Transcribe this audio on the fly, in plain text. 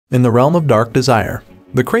In the realm of dark desire,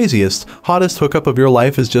 the craziest, hottest hookup of your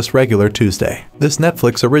life is just regular Tuesday. This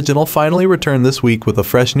Netflix original finally returned this week with a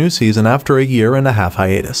fresh new season after a year-and-a-half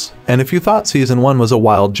hiatus. And if you thought season 1 was a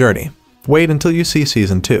wild journey, wait until you see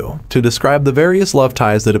season 2. To describe the various love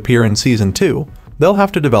ties that appear in season 2, they'll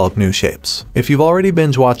have to develop new shapes. If you've already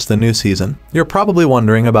binge-watched the new season, you're probably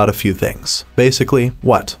wondering about a few things. Basically,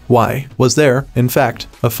 what? Why? Was there, in fact,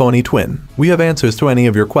 a phony twin? We have answers to any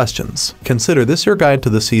of your questions. Consider this your guide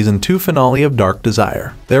to the season 2 finale of Dark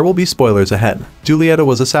Desire. There will be spoilers ahead. Giulietta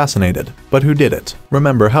was assassinated, but who did it?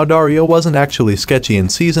 Remember how Dario wasn't actually sketchy in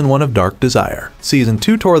season 1 of Dark Desire. Season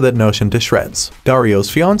 2 tore that notion to shreds. Dario's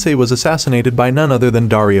fiancée was assassinated by none other than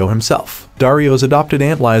Dario himself. Dario's adopted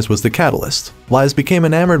aunt Liz was the catalyst. Liz became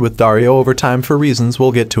enamored with Dario over time for reasons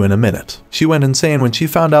we'll get to in a minute. She went insane when she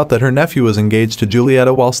found out that her nephew was engaged to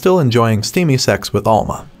Giulietta while still enjoying steamy sex with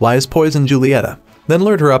Alma. Liz poisoned Giulietta, then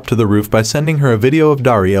lured her up to the roof by sending her a video of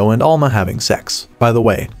Dario and Alma having sex. By the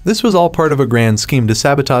way, this was all part of a grand scheme to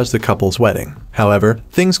sabotage the couple's wedding. However,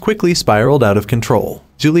 things quickly spiraled out of control.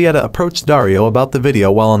 Giulietta approached Dario about the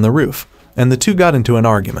video while on the roof, and the two got into an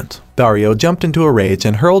argument. Dario jumped into a rage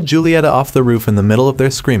and hurled Giulietta off the roof in the middle of their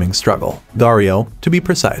screaming struggle. Dario, to be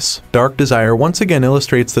precise. Dark Desire once again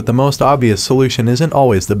illustrates that the most obvious solution isn't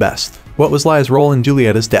always the best. What was Liz's role in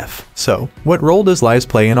Giulietta's death? So, what role does Liz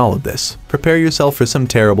play in all of this? Prepare yourself for some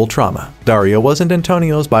terrible trauma. Dario wasn't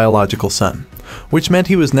Antonio's biological son, which meant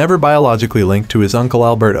he was never biologically linked to his uncle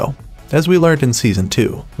Alberto, as we learned in season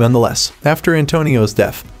 2. Nonetheless, after Antonio's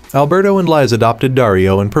death, Alberto and Liz adopted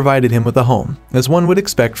Dario and provided him with a home, as one would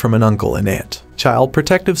expect from an uncle and aunt. Child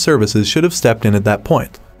Protective Services should have stepped in at that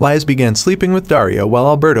point. Liz began sleeping with Dario while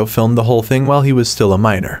Alberto filmed the whole thing while he was still a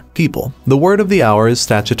minor. People, the word of the hour is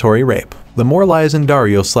statutory rape. The more Liz and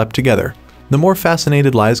Dario slept together, the more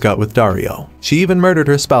fascinated Liz got with Dario. She even murdered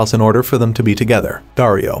her spouse in order for them to be together.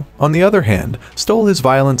 Dario, on the other hand, stole his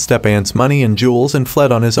violent step-aunt's money and jewels and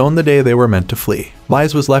fled on his own the day they were meant to flee.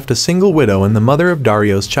 Liz was left a single widow and the mother of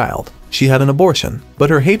Dario's child. She had an abortion, but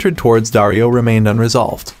her hatred towards Dario remained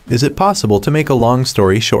unresolved. Is it possible to make a long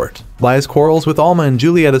story short? Liz quarrels with Alma and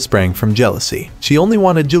Giulietta sprang from jealousy. She only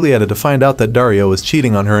wanted Giulietta to find out that Dario was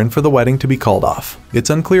cheating on her and for the wedding to be called off. It's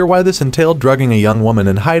unclear why this entailed drugging a young woman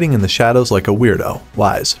and hiding in the shadows like a weirdo.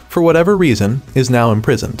 Liz, for whatever reason, is now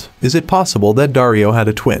imprisoned. Is it possible that Dario had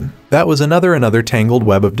a twin? That was another tangled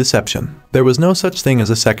web of deception. There was no such thing as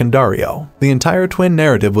a second Dario. The entire twin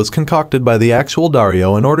narrative was concocted by the actual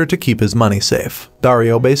Dario in order to keep his money safe.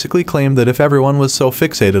 Dario basically claimed that if everyone was so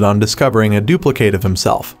fixated on discovering a duplicate of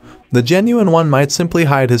himself, the genuine one might simply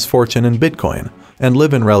hide his fortune in Bitcoin and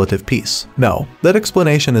live in relative peace. No, that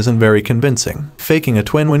explanation isn't very convincing. Faking a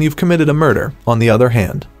twin when you've committed a murder, on the other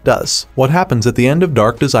hand, does. What happens at the end of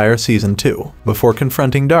Dark Desire Season 2? Before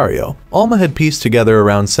confronting Dario, Alma had pieced together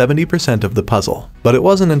around 70% of the puzzle. But it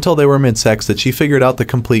wasn't until they were mid-sex that she figured out the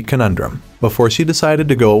complete conundrum. Before she decided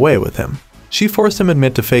to go away with him, she forced him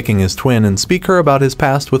admit to faking his twin and speak her about his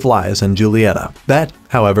past with Liz and Giulietta. That,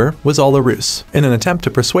 however, was all a ruse. In an attempt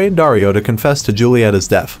to persuade Dario to confess to Giulietta's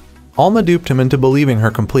death, Alma duped him into believing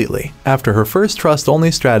her completely. After her first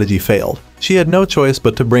trust-only strategy failed, she had no choice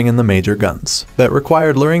but to bring in the major guns. That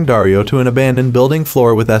required luring Dario to an abandoned building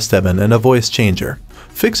floor with Esteban and a voice changer,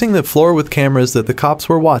 fixing the floor with cameras that the cops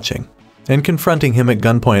were watching, and confronting him at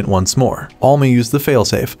gunpoint once more. Alma used the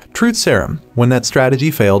failsafe, Truth Serum, when that strategy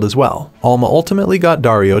failed as well. Alma ultimately got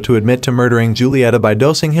Dario to admit to murdering Giulietta by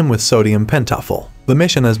dosing him with sodium pentothal. The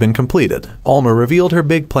mission has been completed. Alma revealed her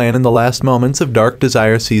big plan in the last moments of Dark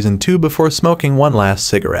Desire Season 2 before smoking one last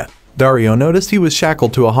cigarette. Dario noticed he was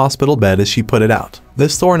shackled to a hospital bed as she put it out.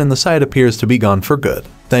 This thorn in the side appears to be gone for good.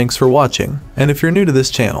 Thanks for watching, and if you're new to this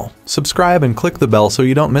channel, subscribe and click the bell so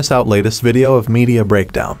you don't miss out latest video of Media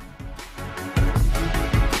Breakdown.